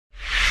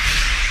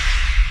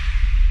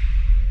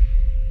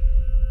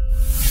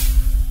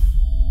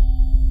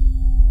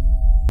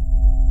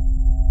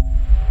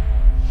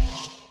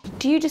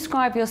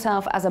describe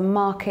yourself as a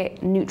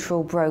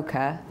market-neutral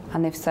broker?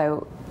 And if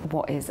so,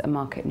 what is a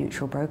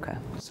market-neutral broker?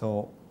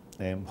 So,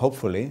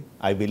 hopefully,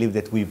 I believe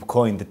that we've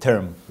coined the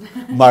term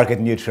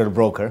market-neutral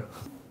broker.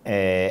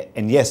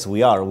 And yes,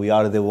 we are. We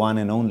are the one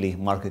and only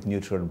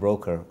market-neutral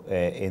broker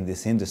in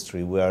this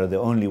industry. We are the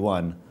only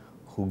one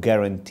who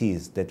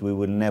guarantees that we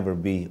will never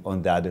be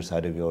on the other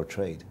side of your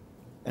trade.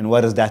 And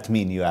what does that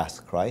mean, you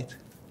ask, right?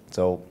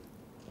 So,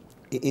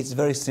 it's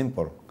very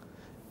simple.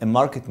 A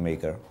market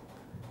maker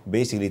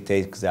basically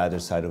takes the other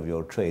side of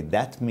your trade.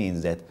 That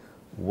means that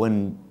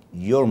when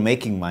you're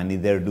making money,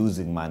 they're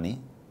losing money,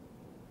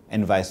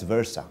 and vice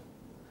versa.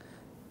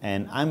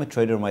 And I'm a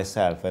trader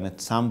myself, and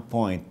at some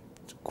point,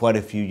 quite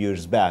a few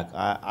years back,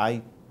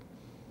 I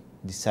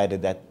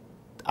decided that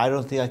I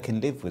don't think I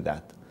can live with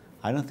that.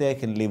 I don't think I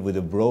can live with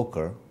a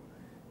broker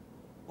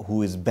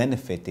who is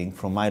benefiting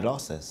from my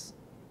losses.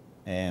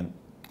 And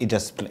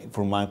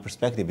from my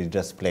perspective, it's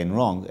just plain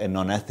wrong and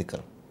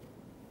non-ethical.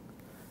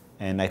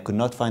 And I could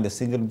not find a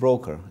single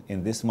broker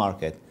in this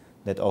market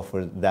that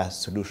offered that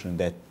solution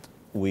that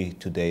we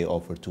today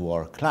offer to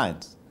our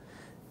clients.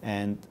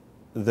 And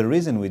the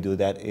reason we do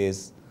that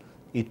is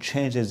it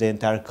changes the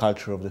entire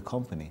culture of the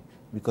company.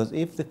 Because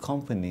if the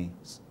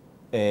company's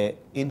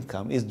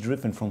income is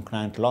driven from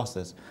client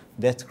losses,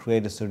 that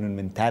creates a certain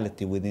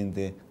mentality within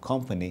the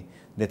company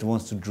that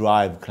wants to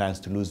drive clients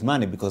to lose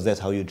money, because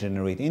that's how you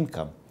generate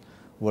income.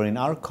 Where in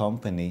our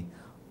company,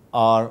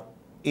 our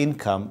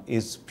income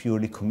is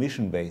purely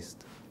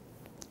commission-based.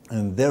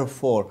 And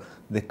therefore,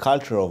 the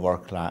culture of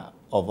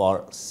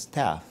our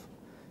staff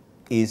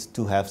is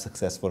to have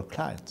successful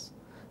clients.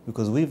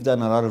 Because we've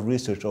done a lot of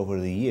research over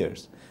the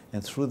years,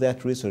 and through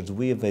that research,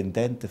 we have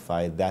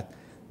identified that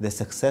the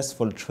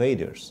successful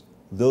traders,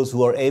 those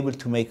who are able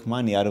to make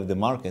money out of the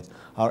market,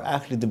 are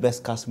actually the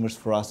best customers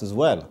for us as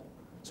well.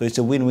 So it's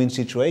a win-win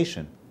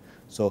situation.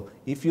 So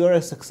if you're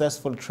a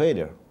successful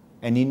trader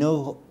and you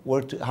know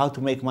how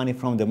to make money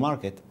from the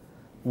market,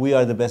 we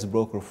are the best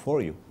broker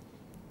for you,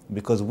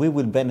 because we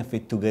will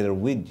benefit together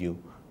with you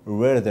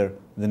rather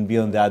than be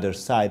on the other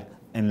side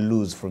and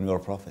lose from your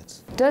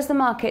profits. Does the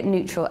market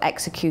neutral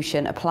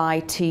execution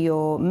apply to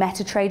your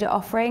MetaTrader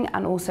offering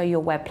and also your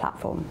web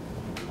platform?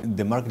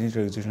 The market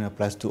neutral execution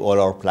applies to all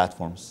our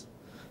platforms.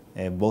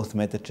 Both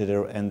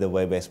MetaTrader and the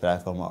web-based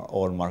platform are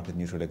all market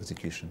neutral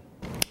execution.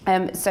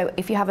 So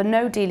if you have a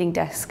no dealing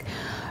desk,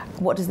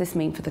 what does this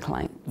mean for the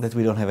client? That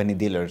we don't have any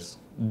dealers.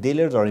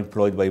 Dealers are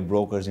employed by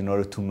brokers in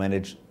order to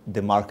manage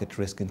the market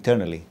risk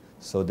internally.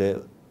 So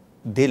the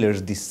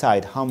dealers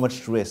decide how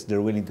much risk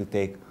they're willing to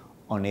take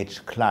on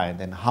each client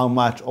and how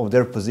much of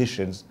their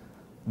positions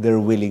they're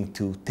willing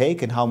to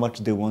take and how much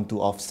they want to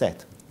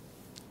offset.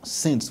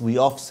 Since we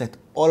offset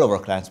all of our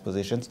clients'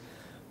 positions,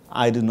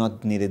 I do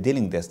not need a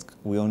dealing desk.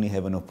 We only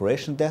have an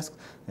operation desk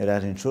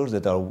that ensures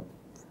that our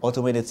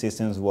automated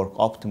systems work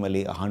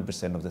optimally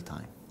 100% of the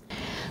time.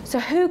 So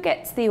who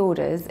gets the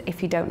orders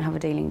if you don't have a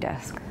dealing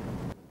desk?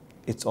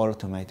 It's all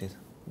automated,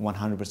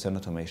 100%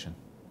 automation.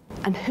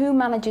 And who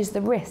manages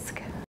the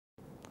risk?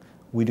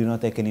 We do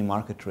not take any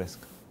market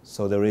risk.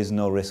 So there is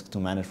no risk to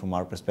manage from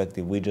our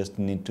perspective. We just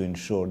need to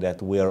ensure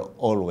that we are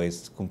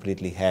always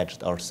completely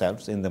hedged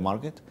ourselves in the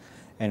market,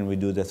 and we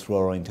do that through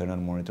our internal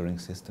monitoring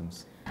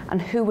systems.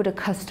 And who would a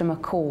customer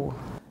call?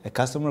 A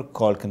customer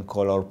can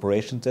call our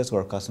operations desk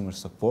or customer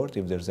support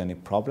if there's any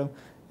problem,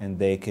 and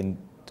they can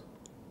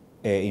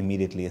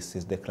immediately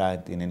assist the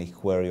client in any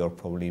query or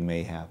problem he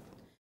may have.